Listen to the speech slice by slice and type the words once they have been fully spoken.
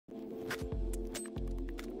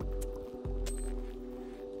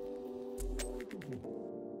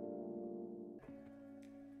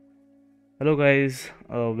Hello guys,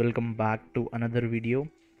 welcome back to another video.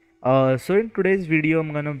 So in today's video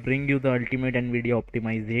I'm gonna bring you the ultimate NVIDIA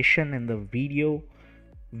optimization. In the video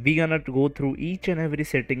we're gonna go through each and every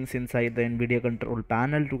settings inside the NVIDIA control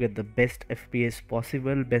panel to get the best FPS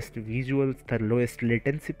possible, best visuals, the lowest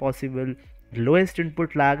latency possible, lowest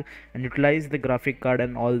input lag, and utilize the graphic card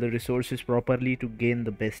and all the resources properly to gain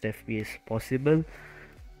the best FPS possible.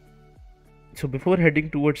 So before heading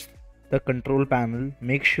towards the control panel,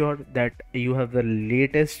 make sure that you have the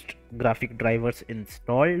latest graphic drivers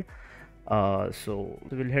installed. So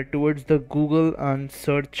we'll head towards the Google and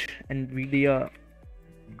search Nvidia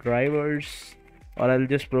drivers, or I'll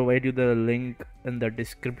just provide you the link in the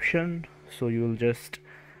description. So you will just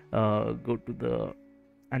go to the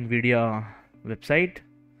Nvidia website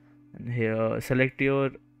and here select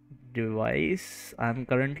your device. I'm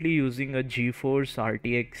currently using a GeForce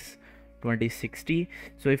RTX 2060.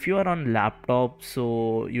 So if you are on laptop,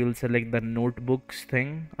 so you'll select the notebooks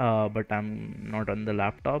thing, but I'm not on the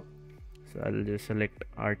laptop, so I'll just select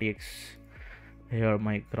RTX. Here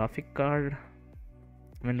my graphic card,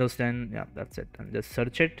 Windows 10, yeah, that's it, and just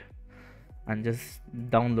search it and just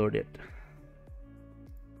download it.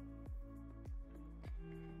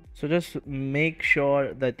 So just make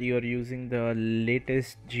sure that you're using the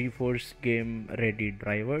latest GeForce game ready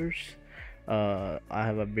drivers. I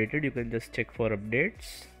have updated, you can just check for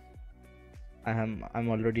updates. I'm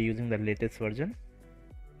already using the latest version.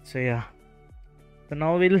 So yeah, so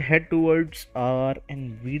now we'll head towards our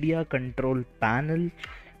NVIDIA control panel.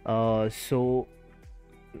 So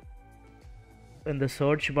in the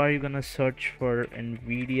search bar you're gonna search for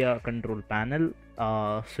NVIDIA control panel.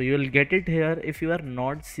 So you'll get it here. If you are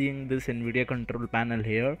not seeing this NVIDIA control panel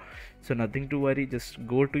here, so nothing to worry, just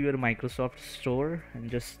go to your Microsoft store and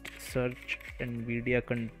just search NVIDIA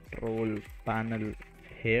control panel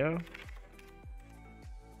here.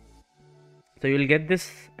 So you'll get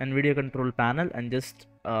this NVIDIA control panel and just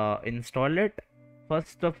install it.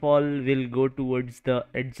 First of all, we'll go towards the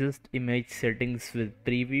adjust image settings with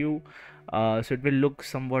preview. So it will look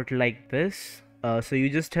somewhat like this. So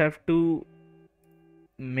you just have to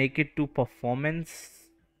make it to performance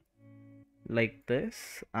like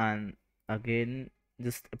this, and again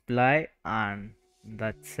just apply, and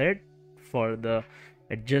that's it for the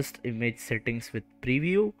adjust image settings with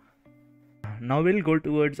preview. Now we'll go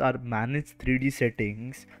towards our manage 3D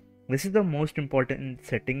settings. This is the most important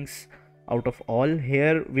settings out of all.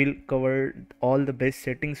 Here we'll cover all the best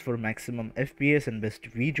settings for maximum FPS and best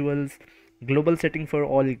visuals, global setting for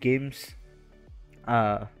all games.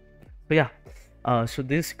 So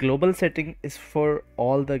this global setting is for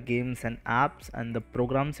all the games and apps, and the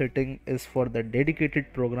program setting is for the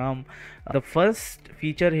dedicated program. The first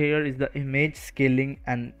feature here is the image scaling,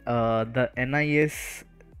 and the NIS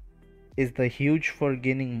is the huge for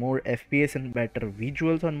gaining more FPS and better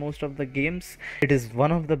visuals on most of the games. It is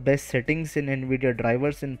one of the best settings in NVIDIA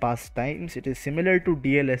drivers in past times. It is similar to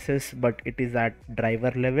DLSS, but it is at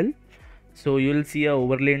driver level. So you'll see a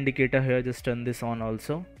overlay indicator here. Just turn this on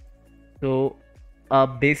also. So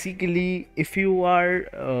basically, if you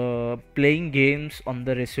are playing games on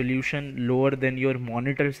the resolution lower than your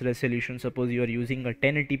monitor's resolution, suppose you are using a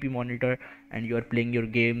 1080p monitor and you are playing your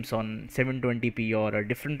games on 720p or a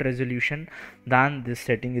different resolution, then this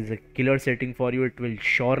setting is a killer setting for you. It will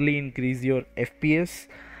surely increase your FPS.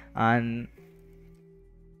 And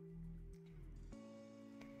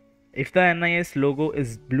if the NIS logo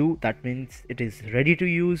is blue, that means it is ready to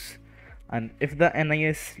use. And if the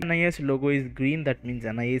NIS logo is green, that means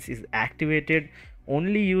NIS is activated.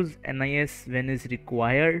 Only use NIS when is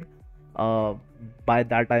required. By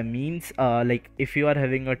that I means like if you are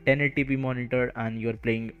having a 1080p monitor and you're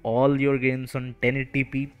playing all your games on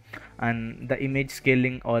 1080p and the image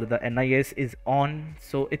scaling or the NIS is on,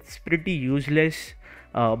 so it's pretty useless,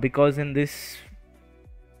 because in this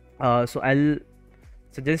so I'll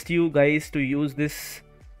suggest you guys to use this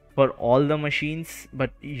for all the machines,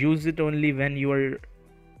 but use it only when you are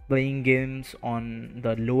playing games on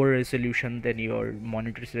the lower resolution than your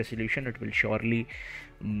monitor's resolution. It will surely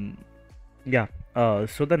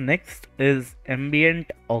so the next is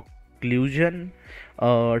ambient occlusion.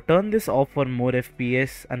 Turn this off for more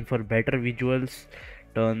FPS, and for better visuals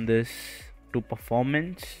turn this to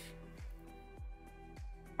performance.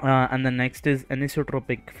 And the next is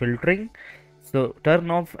anisotropic filtering. So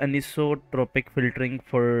turn off anisotropic filtering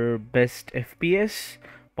for best FPS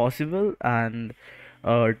possible, and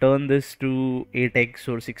turn this to 8x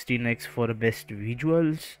or 16x for best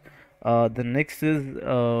visuals. The next is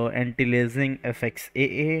anti-aliasing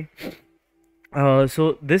FXAA.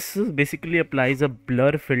 So this basically applies a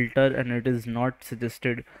blur filter, and it is not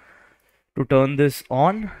suggested to turn this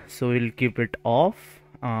on, so we'll keep it off.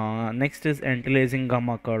 Next is anti-aliasing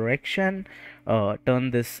gamma correction.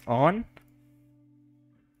 Turn this on.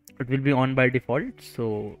 It will be on by default,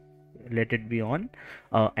 so let it be on.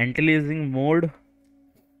 Anti-aliasing mode,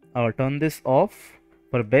 turn this off.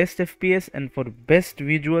 For best FPS and for best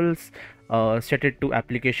visuals, set it to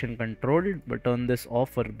application controlled, but turn this off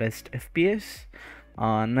for best FPS.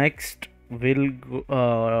 Next we'll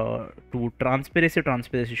go to transparency.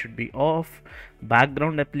 Transparency should be off.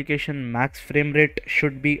 Background application max frame rate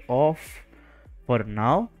should be off for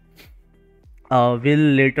now.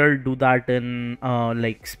 We'll later do that in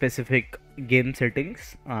like specific game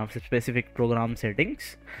settings, specific program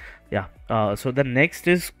settings. Yeah. So the next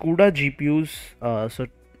is CUDA GPUs. So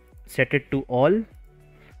set it to all.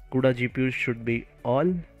 CUDA GPUs should be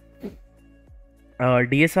all.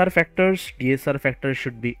 DSR factors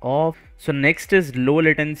should be off. So next is low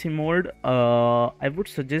latency mode. I would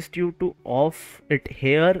suggest you to off it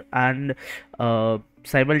here and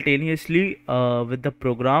simultaneously with the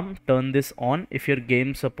program turn this on if your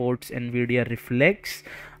game supports Nvidia Reflex.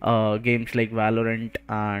 Games like Valorant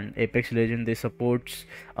and Apex Legends, they supports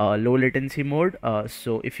low latency mode.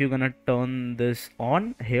 So if you're gonna turn this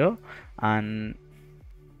on here, and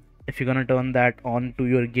if you're gonna turn that on to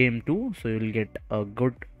your game too, so you'll get a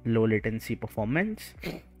good low latency performance.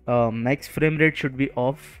 Max frame rate should be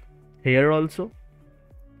off here also.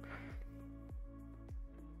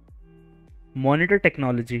 Monitor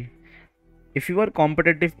technology, if you are a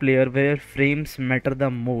competitive player where frames matter the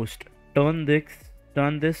most, turn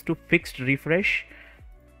this to fixed refresh.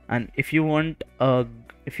 And if you want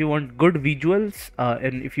good visuals,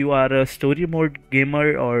 and if you are a story mode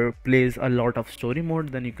gamer or plays a lot of story mode,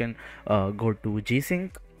 then you can go to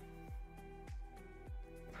G-Sync.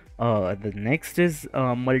 The next is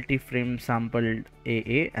multi-frame sampled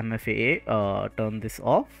AA MFAA. Turn this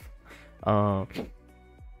off.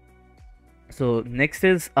 So next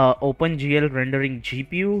is OpenGL rendering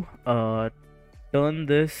GPU. Turn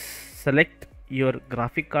this, select your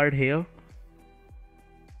graphic card here.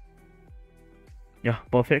 Yeah,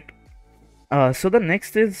 perfect. So the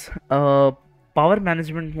next is power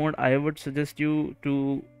management mode. I would suggest you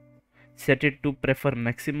to set it to prefer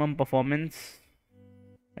maximum performance,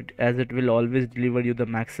 as it will always deliver you the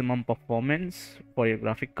maximum performance for your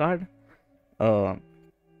graphic card.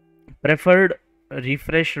 Preferred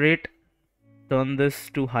refresh rate, turn this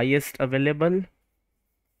to highest available.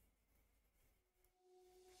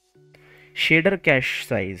 Shader cache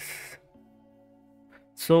size.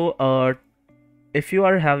 So if you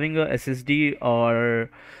are having a SSD or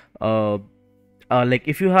like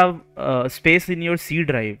if you have space in your C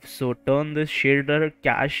drive, so turn this shader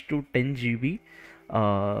cache to 10 GB.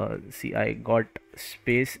 See, I got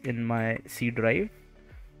space in my C drive.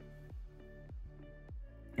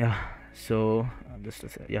 Yeah, so just a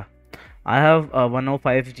sec. Yeah, I have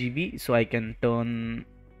 105 GB, so I can turn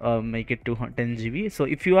make it to 10 GB. So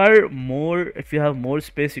if you have more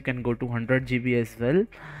space, you can go to 100 GB as well.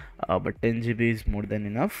 But 10 GB is more than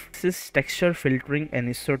enough. This is texture filtering and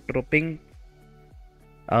isotroping.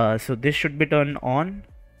 So this should be turned on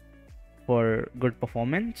for good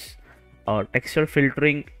performance. Texture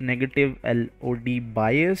filtering, negative LOD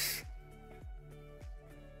bias,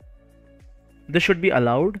 this should be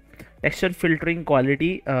allowed. Texture filtering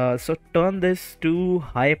quality, so turn this to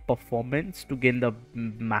high performance to gain the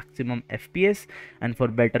maximum FPS, and for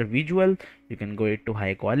better visual you can go it to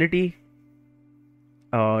high quality.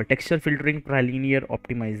 Texture filtering trilinear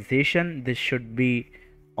optimization, this should be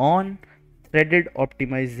on. Threaded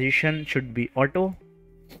optimization should be auto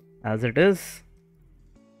as it is.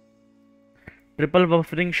 Triple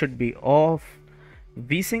buffering should be off.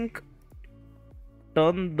 VSync,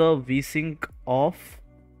 turn the VSync off.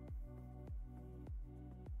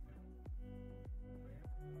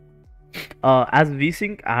 As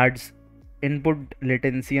VSync adds input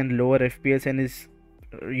latency and lower FPS and is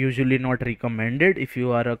usually not recommended if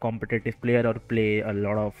you are a competitive player or play a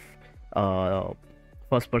lot of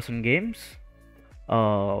first person games.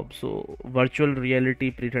 So virtual reality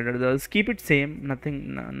pretenders, keep it same,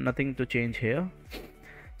 nothing to change here.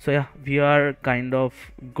 So yeah, we are kind of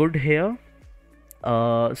good here.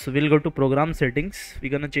 So we'll go to program settings. We're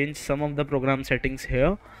gonna change some of the program settings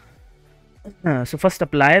here. So first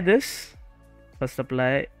apply this. First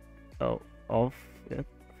apply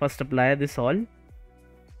First apply this all.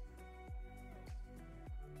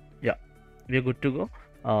 Yeah, we're good to go.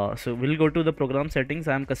 So we'll go to the program settings.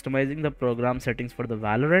 I'm customizing the program settings for the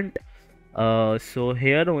Valorant. So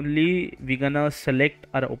here only we're gonna select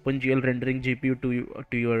our OpenGL rendering GPU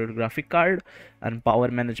to your graphic card, and power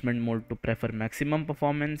management mode to prefer maximum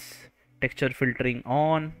performance. Texture filtering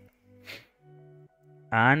on.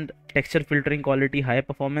 and texture filtering quality, high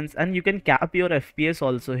performance, and you can cap your FPS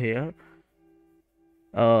also here.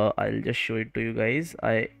 I'll just show it to you guys.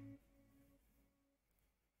 I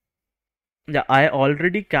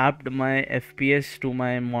already capped my FPS to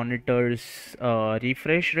my monitor's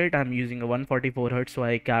refresh rate. I'm using a 144 Hz, so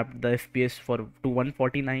I capped the FPS to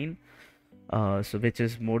 149, so which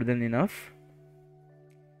is more than enough.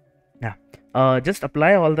 Yeah. Just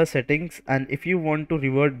apply all the settings, and if you want to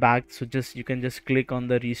revert back, so you can just click on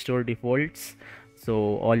the restore defaults,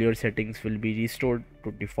 so all your settings will be restored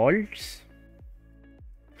to defaults.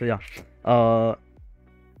 So yeah.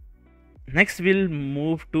 Next we'll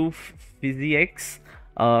move to PhysiX.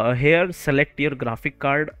 Here select your graphic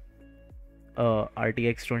card,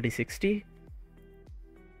 RTX 2060.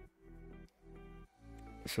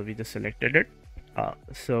 So we just selected it.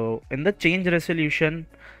 So in the change resolution,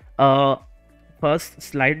 first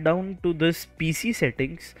slide down to this PC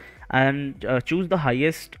settings and choose the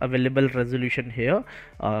highest available resolution here.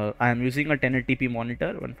 I am using a 1080p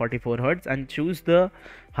monitor, 144 Hz, and choose the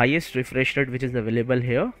highest refresh rate which is available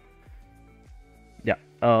here. Yeah.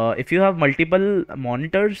 If you have multiple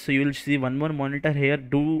monitors, so you will see one more monitor here.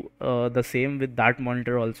 Do the same with that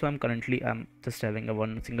monitor also. I'm just having a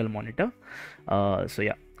one single monitor. So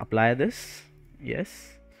yeah, apply this.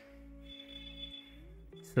 Yes.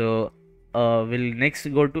 So we'll next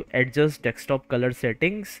go to adjust desktop color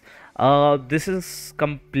settings. This is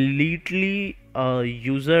completely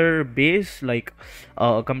user based, like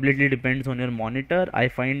completely depends on your monitor. I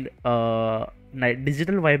find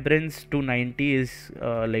digital vibrance to 90 is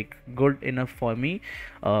like good enough for me.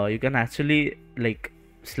 You can actually like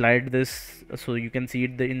slide this so you can see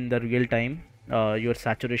it in the real time, your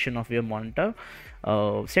saturation of your monitor.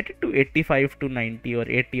 Set it to 85 to 90 or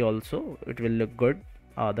 80 also, it will look good.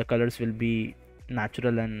 The colors will be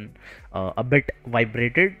natural and a bit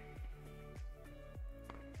vibrated.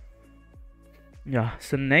 Yeah,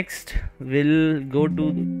 so next we'll go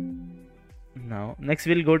to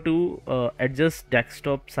adjust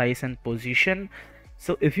desktop size and position.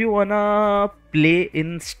 So if you wanna play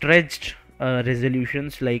in stretched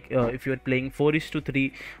resolutions, like if you are playing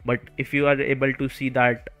 4:3, but if you are able to see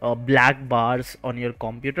that black bars on your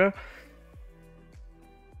computer,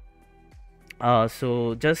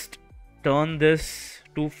 so just turn this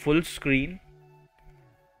to full screen.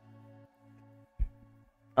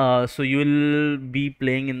 So you will be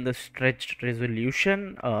playing in the stretched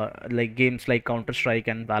resolution, like games like Counter-Strike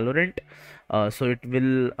and Valorant. So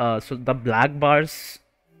the black bars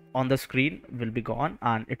on the screen will be gone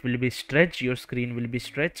and it will be stretched, your screen will be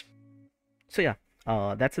stretched. So yeah,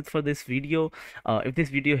 that's it for this video. If this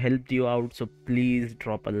video helped you out, so please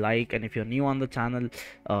drop a like, and if you're new on the channel,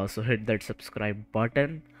 so hit that subscribe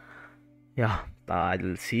button. Yeah,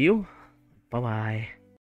 I'll see you. Bye bye.